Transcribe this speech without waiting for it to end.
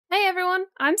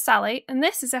everyone, I'm Sally and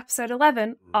this is episode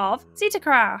 11 of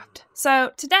Zetacraft.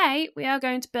 So today we are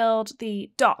going to build the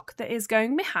dock that is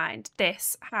going behind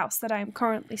this house that I'm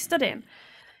currently studying.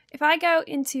 If I go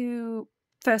into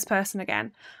first person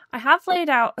again, I have laid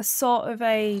out a sort of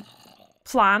a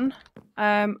plan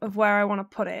of where I want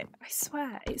to put it. I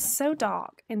swear, it's so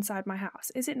dark inside my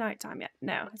house. Is it nighttime yet?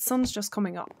 No, the sun's just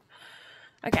coming up.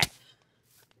 Okay.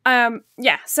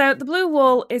 Yeah, so the blue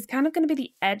wool is kind of going to be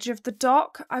the edge of the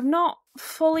dock. I've not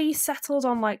fully settled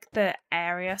on like the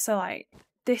area, so like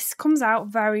this comes out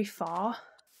very far.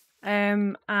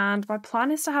 And my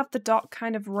plan is to have the dock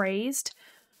kind of raised.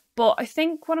 But I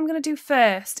think what I'm going to do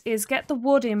first is get the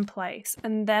wood in place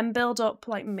and then build up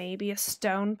like maybe a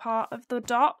stone part of the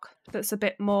dock that's a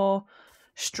bit more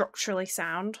structurally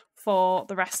sound for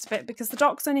the rest of it, because the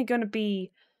dock's only going to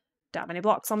be, don't have any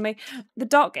blocks on me, the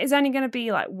dock is only going to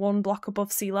be like 1 block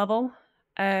above sea level,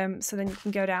 so then you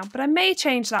can go down. But I may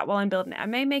change that while I'm building it. I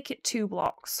may make it 2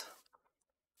 blocks,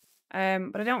 but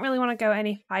I don't really want to go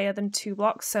any higher than 2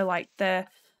 blocks, so like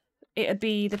it'd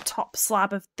be the top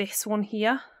slab of this one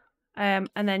here. And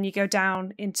then you go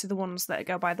down into the ones that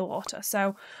go by the water.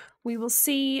 So we will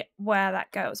see where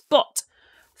that goes. But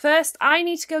first, I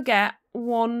need to go get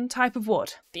 1 type of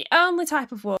wood. The only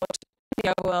type of wood in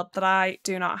the overworld that I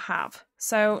do not have.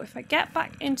 So if I get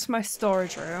back into my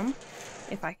storage room,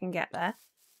 if I can get there,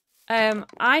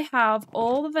 I have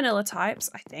all the vanilla types,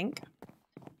 I think.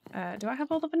 Do I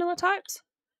have all the vanilla types?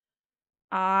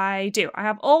 I do. I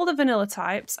have all the vanilla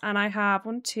types, and I have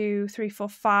 1, 2, 3, 4,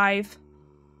 5...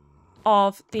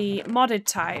 of the modded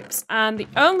types, and the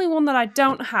only one that I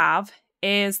don't have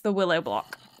is the willow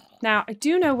block. Now, I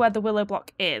do know where the willow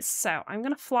block is, so I'm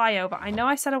going to fly over. I know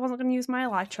I said I wasn't going to use my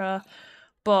elytra,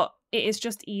 but it is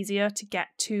just easier to get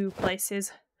to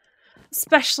places,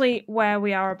 especially where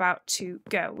we are about to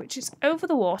go, which is over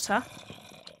the water.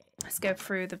 Let's go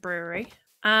through the brewery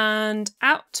and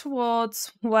out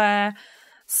towards where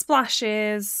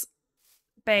Splash's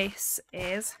base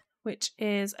is, which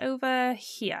is over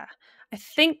here. I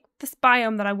think this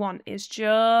biome that I want is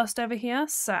just over here,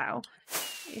 so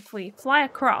if we fly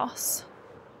across,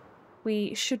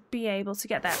 we should be able to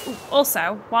get there. Ooh,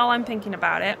 also, while I'm thinking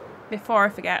about it, before I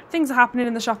forget, things are happening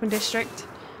in the shopping district.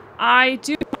 I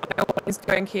do not know what is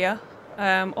going here.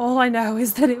 All I know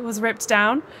is that it was ripped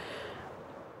down,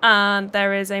 and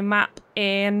there is a map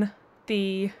in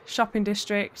the shopping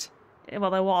district,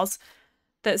 well there was,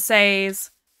 that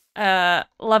says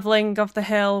leveling of the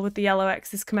hill with the yellow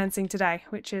X is commencing today,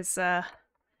 which is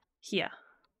here,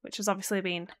 which has obviously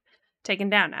been taken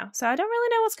down now. So I don't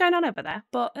really know what's going on over there,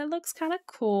 but it looks kind of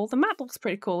cool. The map looks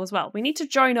pretty cool as well. We need to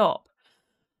join up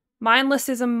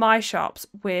Mindless's and my shops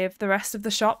with the rest of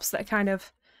the shops that are kind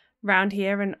of round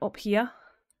here and up here.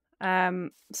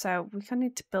 So we kind of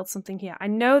need to build something here. I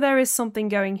know there is something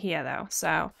going here though,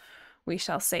 so we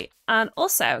shall see. And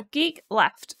also, Geek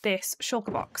left this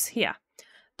shulker box here.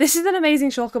 This is an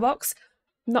amazing shulker box.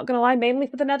 I'm not going to lie, mainly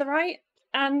for the netherite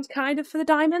and kind of for the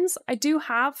diamonds. I do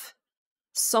have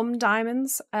some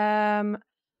diamonds.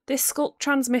 This sculpt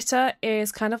transmitter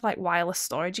is kind of like wireless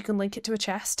storage. You can link it to a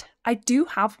chest. I do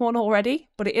have one already,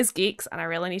 but it is Geek's and I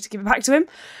really need to give it back to him.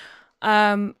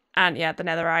 And yeah, the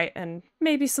netherite and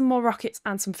maybe some more rockets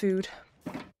and some food.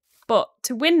 But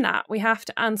to win that, we have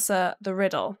to answer the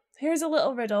riddle. Here's a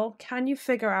little riddle. Can you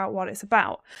figure out what it's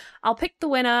about? I'll pick the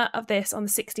winner of this on the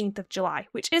 16th of July,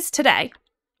 which is today.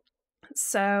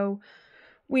 So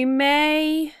we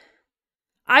may...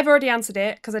 I've already answered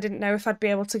it because I didn't know if I'd be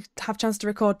able to have a chance to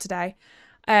record today.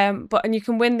 And you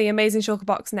can win the amazing shulker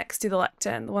box next to the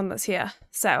lectern, the one that's here.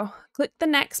 So click the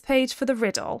next page for the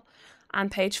riddle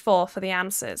and page 4 for the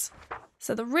answers.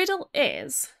 So the riddle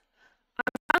is...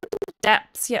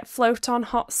 depths yet float on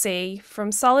hot sea,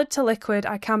 from solid to liquid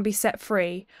I can be set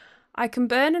free. I can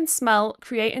burn and smell,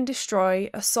 create and destroy,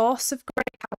 a source of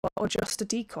great power or just a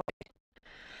decoy.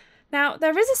 Now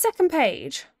there is a second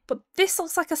page, but this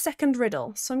looks like a second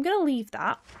riddle, so I'm going to leave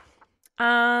that.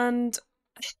 And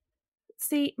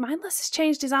see, Mindless has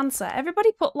changed his answer.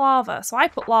 Everybody put lava, so I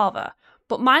put lava,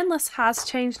 but Mindless has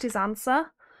changed his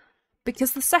answer.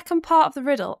 Because the second part of the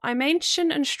riddle, I'm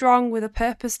ancient and strong with a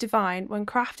purpose divine. When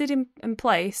crafted and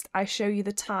placed, I show you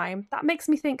the time. That makes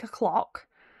me think a clock.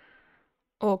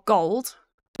 Or gold.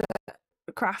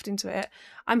 Craft into it.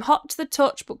 I'm hot to the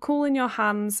touch, but cool in your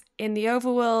hands. In the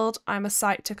overworld, I'm a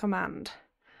sight to command.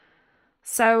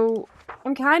 So,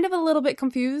 I'm kind of a little bit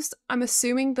confused. I'm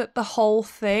assuming that the whole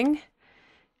thing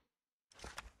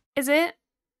is it.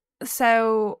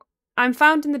 So... I'm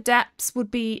found in the depths would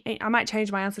be... I might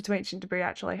change my answer to ancient debris,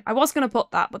 actually. I was going to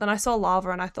put that, but then I saw lava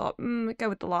and I thought, go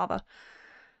with the lava.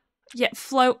 yet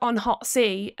float on hot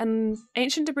sea, and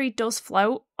ancient debris does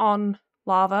float on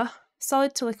lava.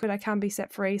 Solid to liquid, I can be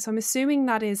set free, so I'm assuming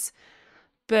that is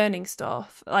burning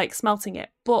stuff, like smelting it,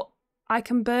 but I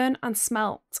can burn and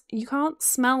smelt. You can't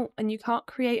smelt and you can't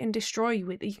create and destroy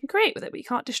with it. You can create with it, but you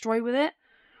can't destroy with it,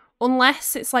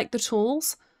 unless it's like the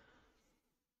tools.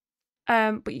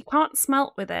 But you can't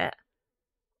smelt with it.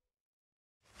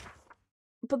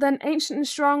 But then ancient and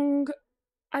strong,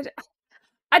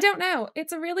 I don't know.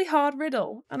 It's a really hard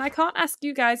riddle, and I can't ask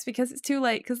you guys because it's too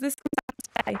late, because this comes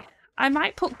out today. I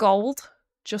might put gold,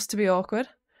 just to be awkward.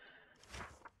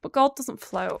 But gold doesn't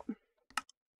float.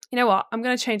 You know what? I'm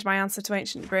going to change my answer to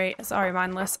ancient debris. Sorry,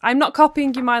 Mindless. I'm not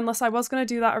copying you, Mindless. I was going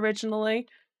to do that originally.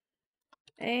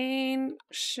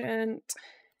 Ancient...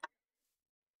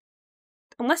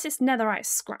 Unless it's netherite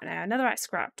scrap now. Netherite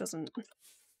scrap doesn't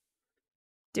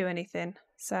do anything.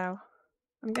 So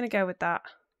I'm going to go with that.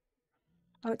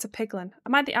 Oh, it's a piglin.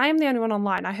 I am the only one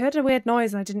online. I heard a weird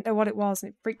noise and I didn't know what it was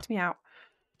and it freaked me out.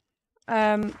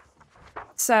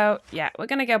 So yeah, we're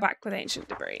going to go back with ancient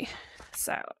debris.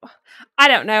 So I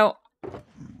don't know.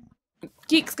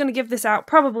 Geek's going to give this out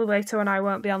probably later when I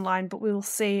won't be online, but we will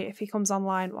see if he comes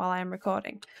online while I am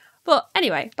recording. But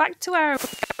anyway, back to where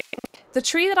the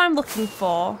tree that I'm looking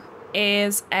for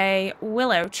is a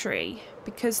willow tree,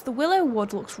 because the willow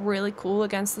wood looks really cool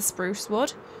against the spruce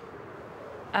wood.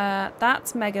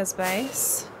 That's Mega's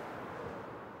base.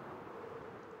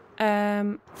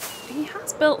 He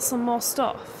has built some more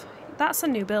stuff. That's a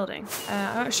new building.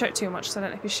 I won't show it too much, so I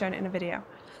don't know if he's shown it in a video.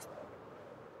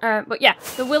 But yeah,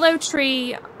 the willow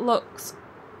tree looks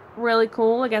really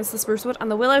cool against the spruce wood, and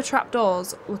the willow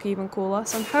trapdoors look even cooler.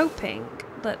 So I'm hoping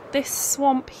that this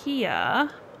swamp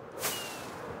here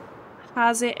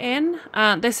has it in.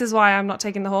 And this is why I'm not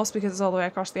taking the horse, because it's all the way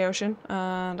across the ocean,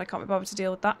 and I can't be bothered to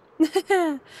deal with that.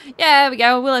 Yeah, there we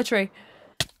go, willow tree.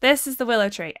 This is the willow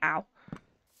tree. Ow.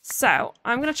 So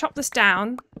I'm going to chop this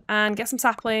down and get some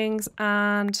saplings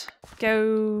and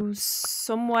go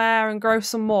somewhere and grow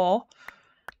some more.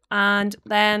 And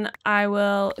then I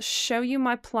will show you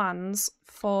my plans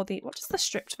for the... What does the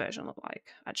stripped version look like,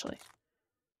 actually?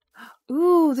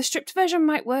 Ooh, the stripped version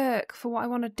might work for what I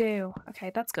want to do.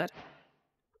 Okay, that's good.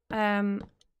 But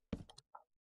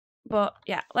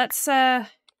yeah, let's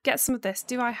get some of this.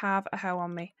 Do I have a hoe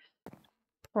on me?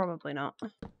 Probably not.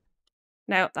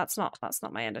 No, that's not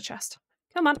my ender chest.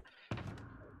 Come on.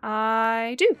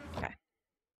 I do. Okay.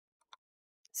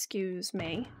 Excuse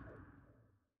me.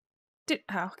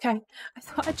 Oh, okay. I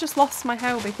thought I just lost my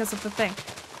hoe because of the thing.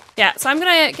 Yeah, so I'm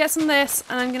going to get some of this,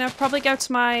 and I'm going to probably go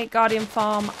to my guardian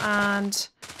farm and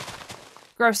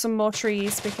grow some more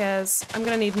trees, because I'm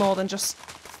going to need more than just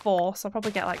 4. So I'll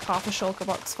probably get like half a shulker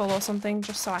box full or something,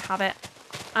 just so I have it.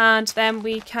 And then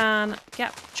we can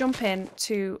jump in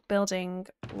to building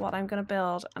what I'm going to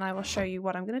build, and I will show you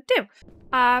what I'm going to do.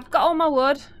 I've got all my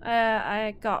wood.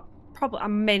 I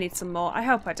may need some more. I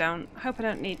hope I don't. I hope I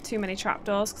don't need too many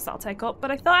trapdoors, because that'll take up.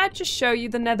 But I thought I'd just show you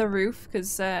the nether roof,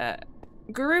 because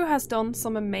Guru has done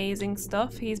some amazing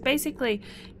stuff. He's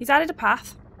added a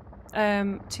path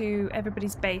to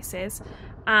everybody's bases,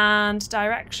 and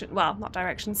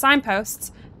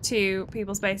signposts to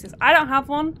people's bases. I don't have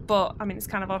one, but I mean, it's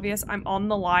kind of obvious. I'm on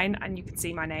the line and you can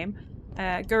see my name.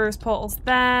 Guru's portal's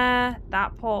there.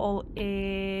 That portal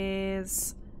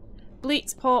is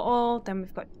Bleak's portal. Then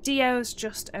we've got Dio's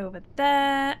just over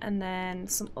there, and then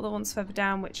some other ones further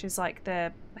down, which is like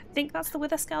I think that's the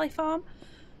Wither Skelly farm.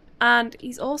 And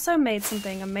he's also made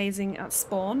something amazing at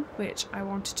spawn, which I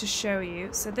wanted to show you.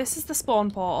 So this is the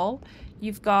spawn portal.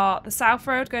 You've got the south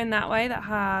road going that way that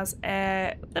has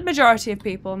the majority of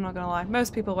people, I'm not going to lie.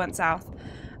 Most people went south.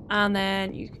 And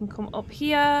then you can come up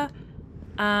here,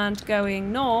 and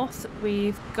going north,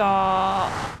 we've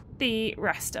got the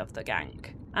rest of the gang.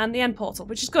 And the end portal,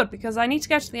 which is good because I need to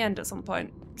go to the end at some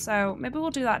point. So maybe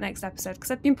we'll do that next episode,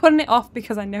 because I've been putting it off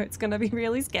because I know it's going to be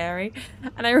really scary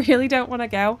and I really don't want to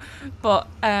go. But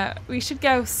we should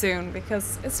go soon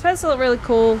because it's supposed to look really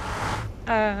cool.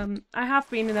 I have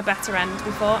been in a better end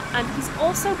before, and he's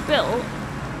also built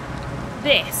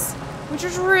this, which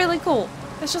is really cool.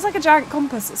 It's just like a giant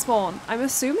compass at spawn. I'm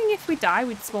assuming if we die,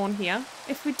 we'd spawn here.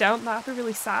 If we don't, that'd be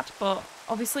really sad, but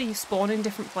obviously you spawn in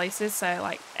different places, so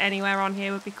like anywhere on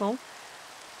here would be cool.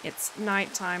 It's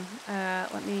night time.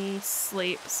 Let me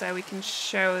sleep so we can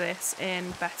show this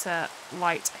in better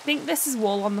light. I think this is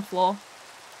wool on the floor.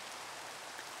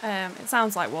 It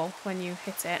sounds like wool when you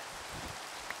hit it.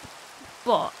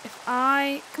 But if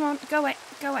I... Come on, go away,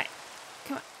 go away.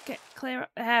 Come on, get clear up.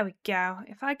 There we go.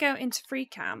 If I go into free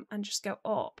cam and just go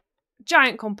up,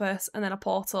 giant compass, and then a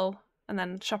portal, and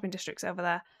then shopping districts over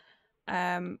there.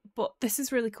 But this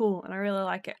is really cool and I really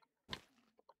like it.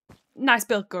 Nice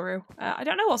build, Guru. I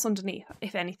don't know what's underneath,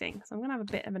 if anything, so I'm gonna have a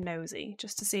bit of a nosy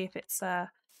just to see if it's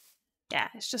yeah,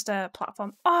 it's just a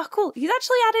platform. Oh, cool. He's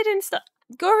actually added in stuff.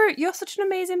 Guru, you're such an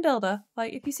amazing builder.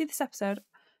 Like, if you see this episode,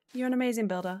 you're an amazing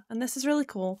builder. And this is really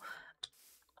cool.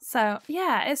 So,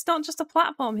 yeah, it's not just a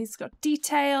platform. He's got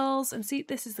details. And see,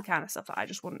 this is the kind of stuff that I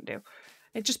just wouldn't do.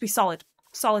 It'd just be solid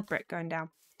brick going down.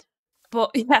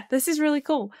 But, yeah, this is really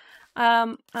cool.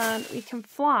 And we can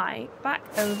fly back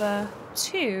over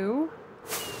to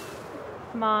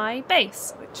my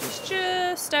base, which is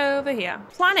just over here.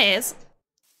 Plan is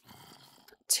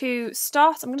to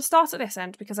start, I'm going to start at this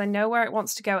end because I know where it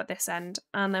wants to go at this end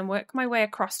and then work my way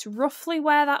across to roughly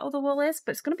where that other wall is,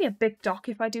 but it's going to be a big dock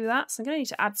if I do that, so I'm going to need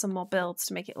to add some more builds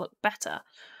to make it look better.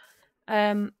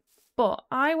 But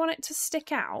I want it to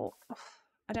stick out.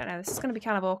 I don't know, this is going to be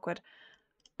kind of awkward.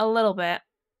 A little bit.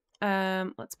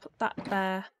 Let's put that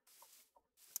there.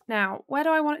 Now, where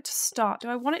do I want it to start? Do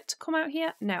I want it to come out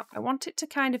here? No, I want it to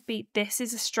kind of be, this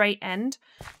is a straight end.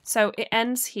 So it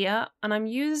ends here, and I'm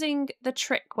using the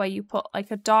trick where you put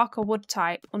like a darker wood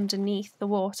type underneath the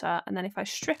water, and then if I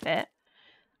strip it,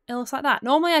 it looks like that.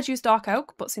 Normally I'd use dark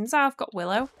oak, but since I've got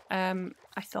willow, I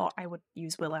thought I would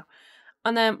use willow.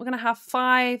 And then we're going to have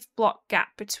 5 block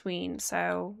gap between.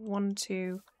 So 1,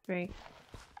 2, 3,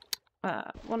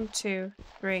 1, 2,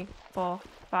 3, 4,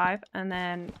 5, and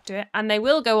then do it. And they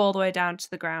will go all the way down to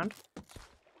the ground.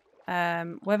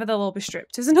 Whether they'll all be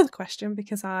stripped is another question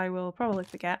because I will probably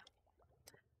forget.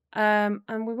 And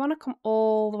we want to come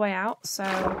all the way out. So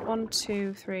 1,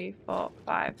 2, 3, 4,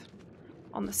 5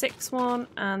 on the 6th one,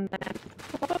 and then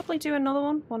probably do another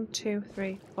one. 1, 2,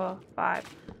 3, 4,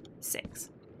 5, 6.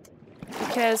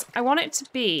 Because I want it to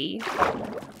be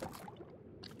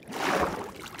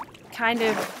kind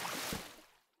of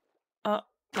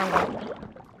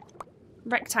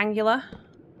rectangular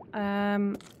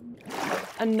and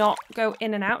not go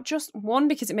in and out. Just 1,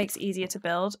 because it makes it easier to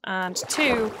build, and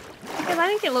 2, because I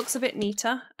think it looks a bit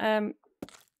neater. There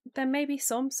may be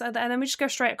some, so and then we just go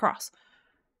straight across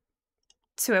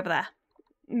to over there.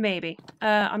 Maybe.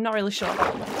 I'm not really sure.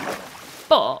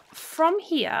 But from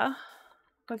here,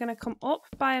 we're going to come up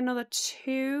by another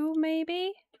 2,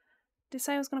 maybe? Did I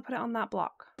say I was going to put it on that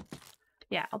block?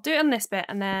 Yeah, I'll do it on this bit,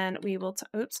 and then we will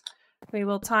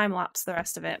time lapse the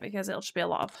rest of it because it'll just be a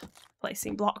lot of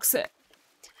placing blocks.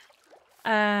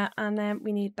 And then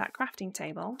we need that crafting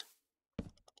table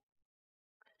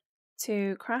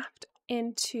to craft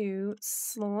into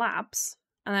slabs,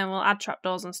 and then we'll add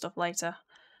trapdoors and stuff later.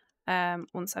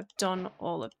 Once I've done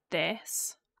all of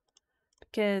this,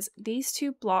 because these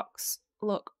 2 blocks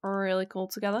look really cool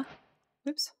together.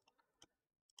 Oops.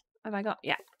 Have I got?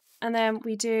 Yeah. And then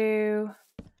we do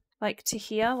like to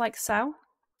here, like so.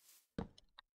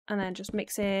 And then just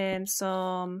mix in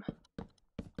some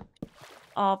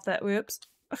of the, whoops.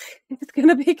 It's going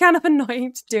to be kind of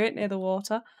annoying to do it near the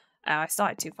water. Oh, I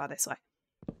started too far this way.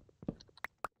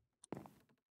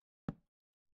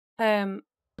 And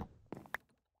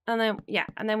then, yeah,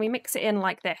 and then we mix it in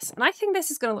like this. And I think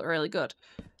this is going to look really good.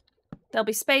 There'll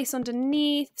be space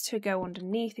underneath to go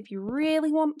underneath if you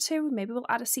really want to. Maybe we'll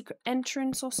add a secret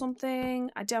entrance or something.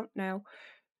 I don't know.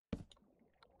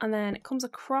 And then it comes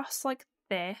across like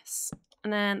this.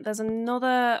 And then there's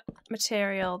another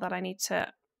material that I need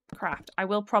to craft. I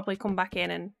will probably come back in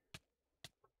and...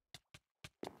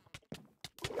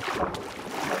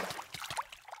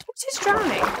 Who's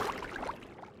drowning?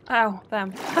 Oh,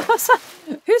 them.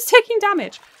 Who's taking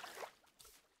damage?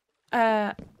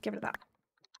 Give it that.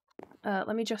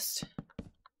 Let me just...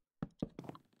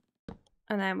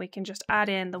 And then we can just add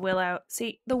in the willow.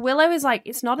 See, the willow is like,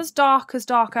 it's not as dark as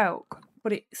dark oak,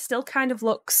 but it still kind of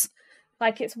looks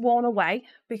like it's worn away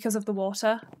because of the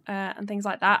water and things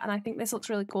like that. And I think this looks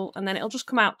really cool. And then it'll just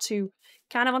come out to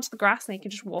kind of onto the grass and you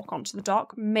can just walk onto the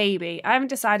dock. Maybe. I haven't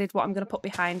decided what I'm going to put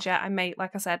behind yet. I may,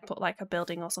 like I said, put like a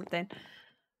building or something.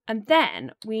 And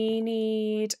then we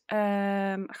need,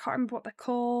 I can't remember what they're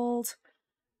called.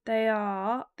 They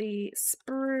are the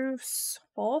spruce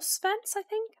horse fence, I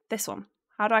think. This one.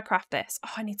 How do I craft this?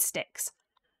 Oh, I need sticks.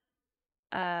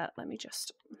 Let me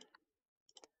just...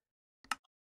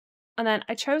 And then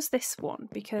I chose this one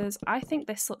because I think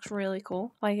this looks really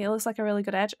cool. Like, it looks like a really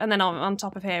good edge. And then on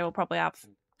top of here, we'll probably have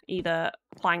either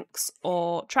planks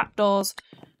or trapdoors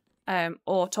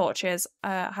or torches.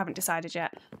 I haven't decided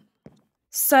yet.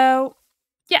 So,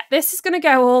 yeah, this is going to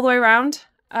go all the way around.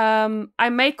 I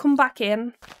may come back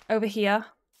in over here,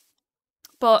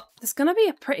 but there's going to be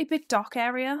a pretty big dock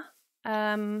area.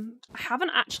 I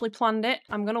haven't actually planned it.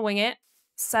 I'm going to wing it.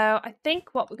 So I think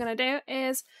what we're going to do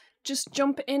is just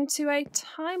jump into a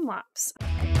time lapse.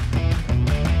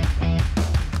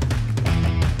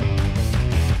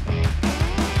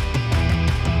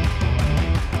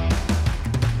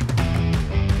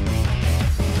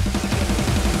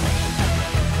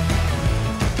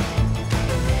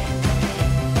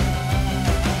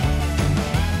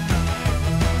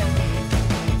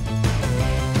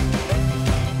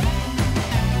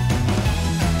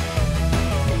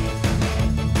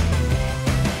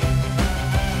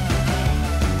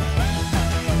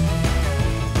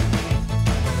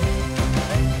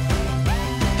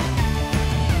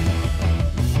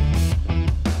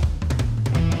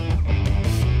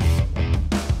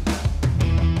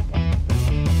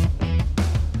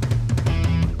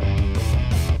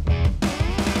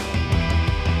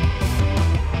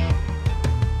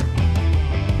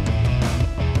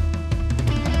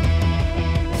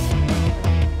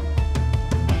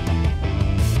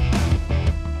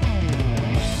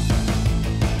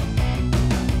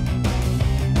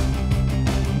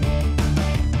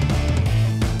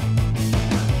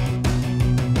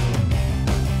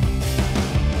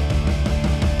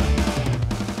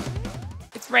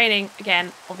 Raining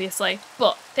again, obviously,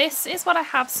 but this is what I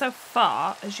have so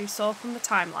far, as you saw from the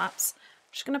time lapse.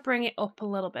 I'm just going to bring it up a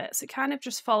little bit so it kind of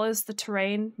just follows the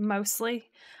terrain mostly.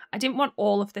 I didn't want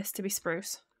all of this to be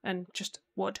spruce and just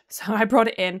wood, so I brought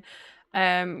it in.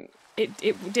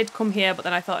 It did come here, but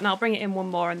then I thought, no, I'll bring it in one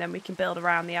more and then we can build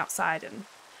around the outside and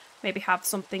maybe have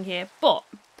something here. But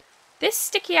this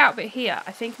sticky out bit here,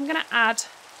 I think I'm going to add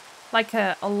like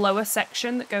a lower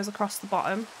section that goes across the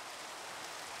bottom,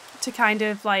 to kind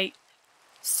of like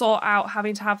sort out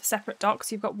having to have separate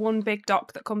docks. You've got one big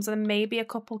dock that comes and maybe a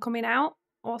couple coming out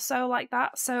or so like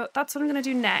that. So that's what I'm going to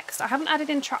do next. I haven't added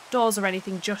in trapdoors or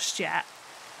anything just yet.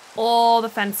 Or the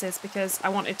fences, because I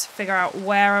wanted to figure out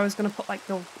where I was going to put like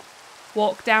the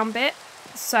walk down bit.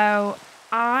 So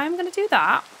I'm going to do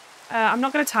that. I'm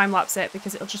not going to time lapse it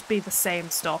because it'll just be the same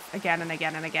stuff again and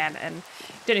again and again, and you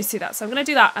don't need to see that. So I'm going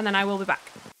to do that and then I will be back.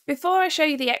 Before I show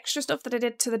you the extra stuff that I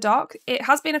did to the dock, it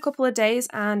has been a couple of days,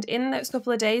 and in those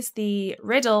couple of days the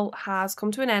riddle has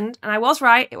come to an end, and I was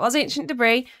right, it was ancient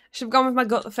debris. I should have gone with my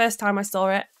gut the first time I saw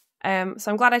it,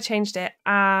 so I'm glad I changed it,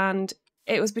 and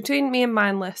it was between me and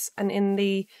Mindless, and in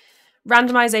the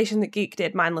randomisation that Geek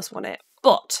did, Mindless won it.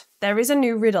 But there is a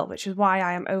new riddle, which is why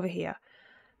I am over here,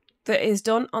 that is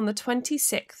done on the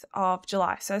 26th of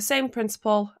July. So same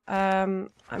principle.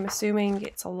 I'm assuming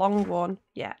it's a long one.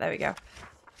 Yeah, there we go.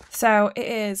 So it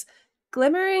is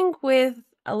glimmering with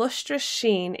a lustrous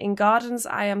sheen in gardens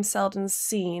I am seldom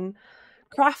seen,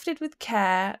 crafted with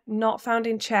care, not found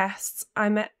in chests, I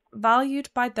met valued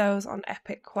by those on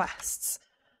epic quests.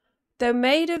 Though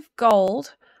made of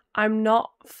gold, I'm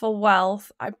not for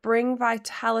wealth. I bring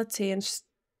vitality and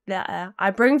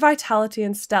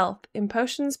stealth. In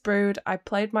potions brewed, I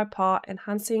played my part,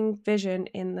 enhancing vision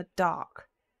in the dark.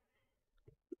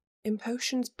 In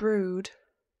potions brewed.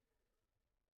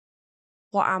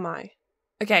 What am I?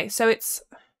 Okay, so it's...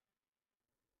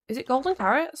 Is it golden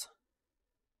carrots?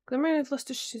 Glimmering of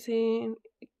lustrous sheen.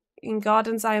 In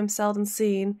gardens I am seldom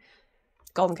seen.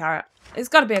 Golden carrot. It's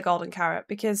got to be a golden carrot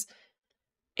because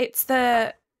it's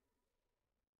the...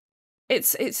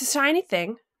 It's a shiny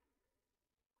thing.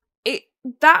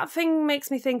 That thing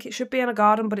makes me think it should be in a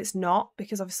garden, but it's not,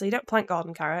 because obviously you don't plant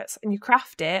golden carrots and you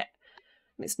craft it.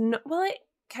 And it's not... Well,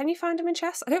 can you find them in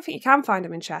chests? I don't think you can find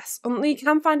them in chests. Only you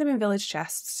can find them in village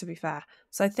chests, to be fair.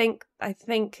 So I think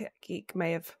Geek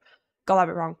may have got that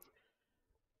bit wrong.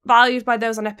 Valued by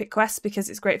those on epic quests because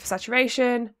it's great for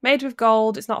saturation. Made with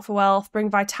gold, it's not for wealth. Bring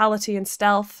vitality and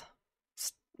stealth.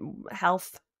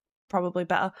 Health, probably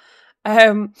better.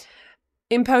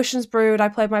 In potions brewed, I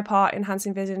played my part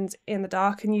enhancing visions in the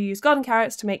dark, and you use golden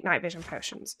carrots to make night vision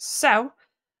potions. So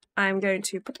I'm going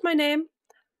to put my name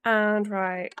and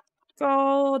write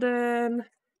golden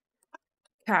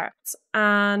carrots.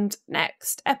 And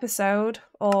next episode,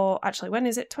 or actually, when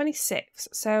is it? 26th.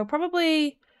 So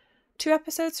probably 2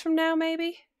 episodes from now,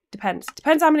 maybe? Depends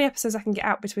how many episodes I can get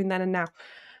out between then and now.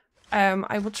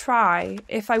 I will try,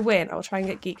 if I win, I will try and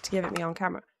get Geek to give it me on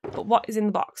camera. But what is in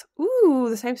the box? Ooh,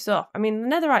 the same stuff. I mean,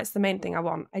 the netherite's the main thing I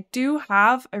want. I do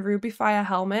have a ruby fire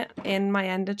helmet in my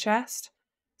ender chest.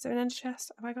 Is there an ender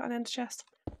chest? Have I got an ender chest?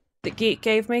 That Geek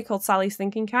gave me, called Sally's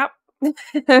thinking cap.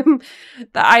 That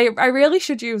I really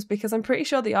should use, because I'm pretty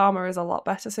sure the armor is a lot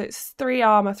better. So it's 3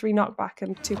 armor, 3 knockback,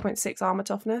 and 2.6 armor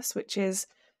toughness, which is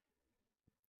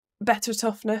better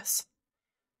toughness.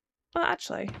 Well,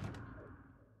 actually...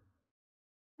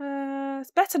 it's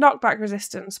better knockback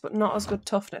resistance, but not as good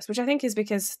toughness, which I think is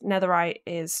because netherite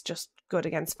is just good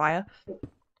against fire.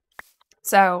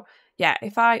 So, yeah,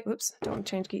 if I... Oops, don't want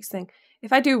to change Geek's thing.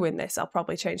 If I do win this, I'll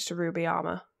probably change to ruby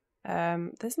armor.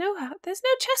 There's no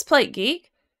chest plate,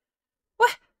 Geek.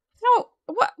 What? No.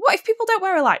 What if people don't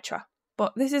wear elytra?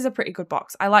 But this is a pretty good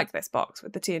box. I like this box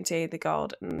with the TNT, the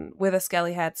gold, and wither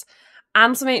skelly heads,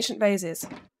 and some ancient vases.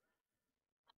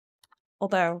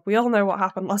 Although, we all know what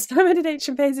happened last time I did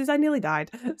ancient vases, I nearly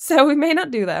died. So we may not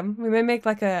do them. We may make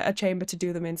like a chamber to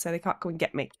do them in so they can't go and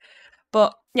get me.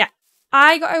 But yeah,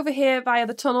 I got over here via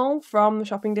the tunnel from the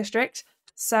shopping district.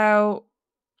 So,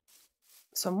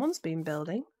 someone's been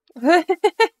building.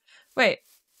 Wait.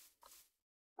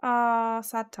 Ah,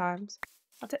 sad times.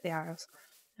 I'll take the arrows.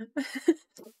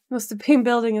 Must have been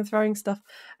building and throwing stuff.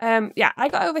 Yeah, I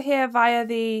got over here via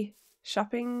the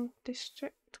shopping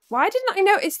district. Why didn't I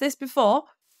notice this before?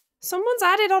 Someone's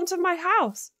added onto my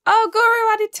house. Oh,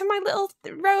 Guru added to my little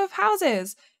row of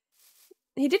houses.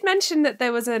 He did mention that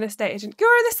there was an estate agent. Guru,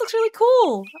 this looks really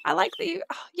cool. I like that you...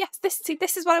 Oh, yes, this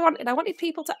is what I wanted. I wanted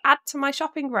people to add to my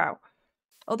shopping row.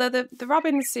 Although the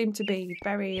robins seem to be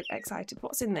very excited.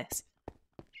 What's in this?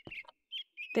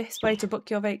 This way to book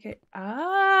your vacate.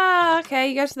 Ah, okay,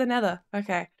 you go to the Nether.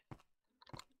 Okay.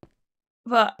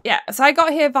 But yeah, so I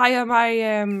got here via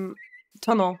my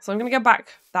tunnel. So I'm going to go back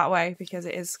that way because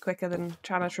it is quicker than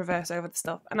trying to traverse over the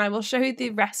stuff. And I will show you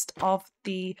the rest of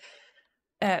the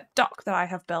dock that I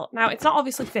have built. Now, it's not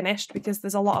obviously finished because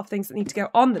there's a lot of things that need to go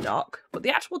on the dock, but the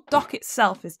actual dock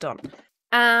itself is done.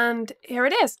 And here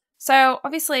it is. So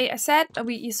obviously I said,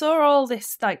 you saw all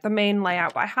this, like the main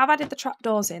layout, but I have added the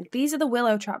trapdoors in. These are the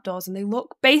willow trapdoors and they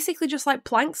look basically just like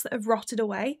planks that have rotted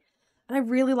away. And I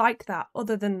really like that,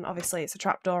 other than obviously it's a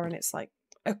trapdoor and it's like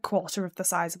a quarter of the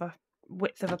size of a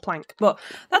width of a plank, but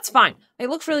that's fine. It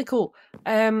looks really cool.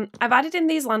 I've added in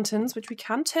these lanterns, which we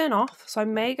can turn off. So I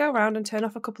may go around and turn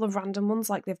off a couple of random ones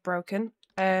like they've broken.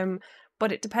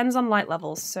 But it depends on light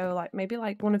levels. So like maybe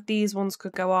like one of these ones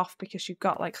could go off because you've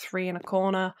got like 3 in a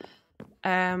corner.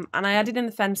 And I added in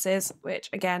the fences, which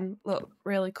again look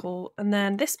really cool. And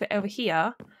then this bit over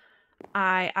here,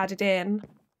 I added in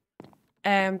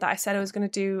that I said I was going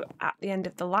to do at the end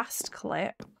of the last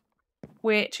clip,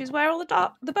 which is where all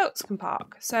the boats can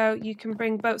park. So you can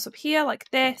bring boats up here like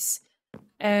this,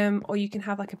 or you can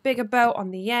have like a bigger boat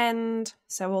on the end,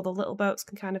 so all the little boats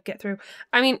can kind of get through.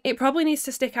 I mean, it probably needs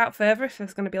to stick out further if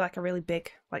there's going to be like a really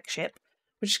big like ship,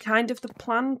 which is kind of the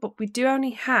plan, but we do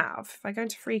only have, if I go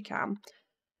into free cam,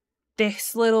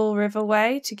 this little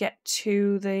riverway to get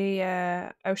to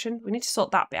the ocean. We need to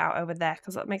sort that bit out over there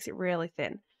because that makes it really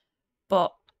thin.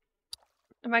 But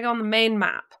if I go on the main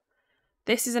map,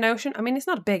 this is an ocean. I mean, it's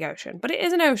not a big ocean, but it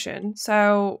is an ocean.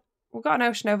 So we've got an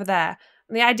ocean over there.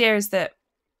 And the idea is that,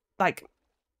 like,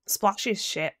 Splash's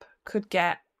ship could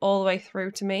get all the way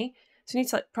through to me. So I need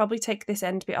to like, probably take this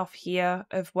end bit off here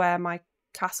of where my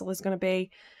castle is going to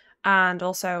be. And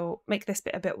also make this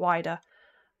bit a bit wider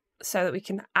so that we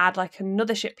can add, like,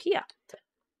 another ship here.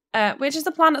 Which is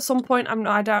the plan at some point.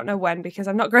 I don't know when because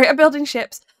I'm not great at building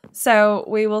ships. So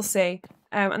we will see.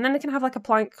 And then they can have like a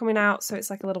plank coming out, so it's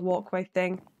like a little walkway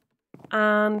thing.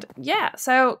 And yeah,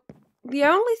 so the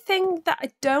only thing that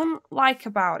I don't like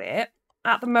about it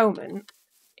at the moment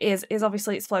is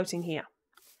obviously it's floating here.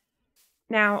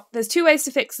 Now, there's 2 ways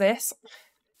to fix this.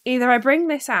 Either I bring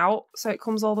this out so it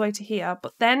comes all the way to here,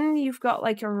 but then you've got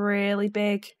like a really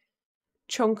big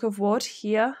chunk of wood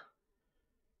here.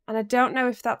 And I don't know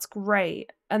if that's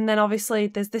great. And then obviously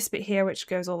there's this bit here which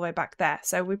goes all the way back there.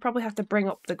 So we probably have to bring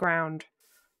up the ground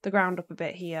up a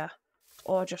bit here.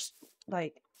 Or just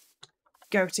like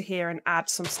go to here and add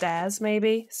some stairs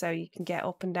maybe so you can get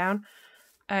up and down.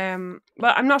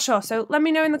 But I'm not sure. So let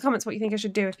me know in the comments what you think I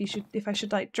should do. If I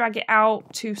should like drag it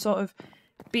out to sort of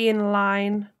be in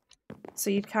line. So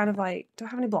you'd kind of like, do I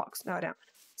have any blocks? No, I don't.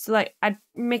 So like I'd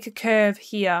make a curve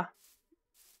here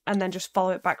and then just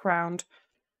follow it back round.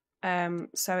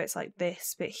 So it's like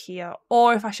this bit here,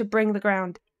 or if I should bring the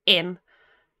ground in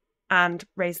and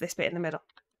raise this bit in the middle.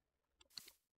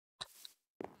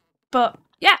 But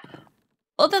yeah,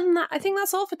 other than that, I think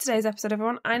that's all for today's episode,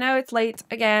 everyone. I know it's late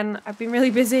again. I've been really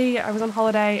busy. I was on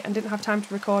holiday and didn't have time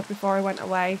to record before I went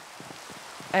away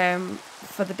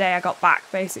for the day I got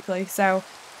back, basically. So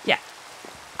yeah,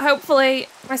 hopefully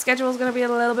my schedule is going to be a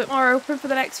little bit more open for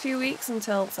the next few weeks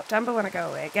until September when I go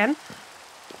away again.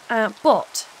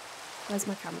 But where's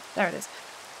my camera? There it is.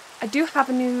 I do have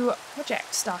a new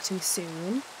project starting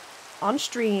soon on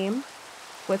stream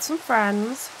with some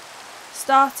friends,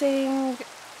 starting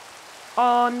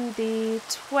on the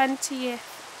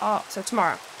 20th, so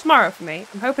tomorrow for me.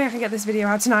 I'm hoping I can get this video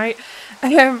out tonight,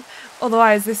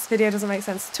 otherwise this video doesn't make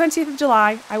sense. 20th of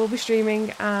July I will be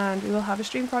streaming and we will have a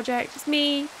stream project. It's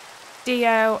me,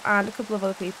 Dio and a couple of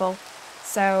other people.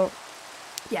 So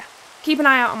yeah, keep an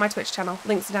eye out on my Twitch channel.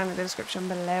 Links are down in the description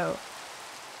below.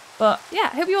 But yeah,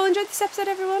 I hope you all enjoyed this episode,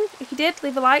 everyone. If you did,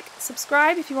 leave a like,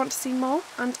 subscribe if you want to see more,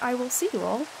 and I will see you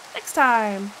all next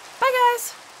time. Bye,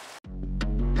 guys!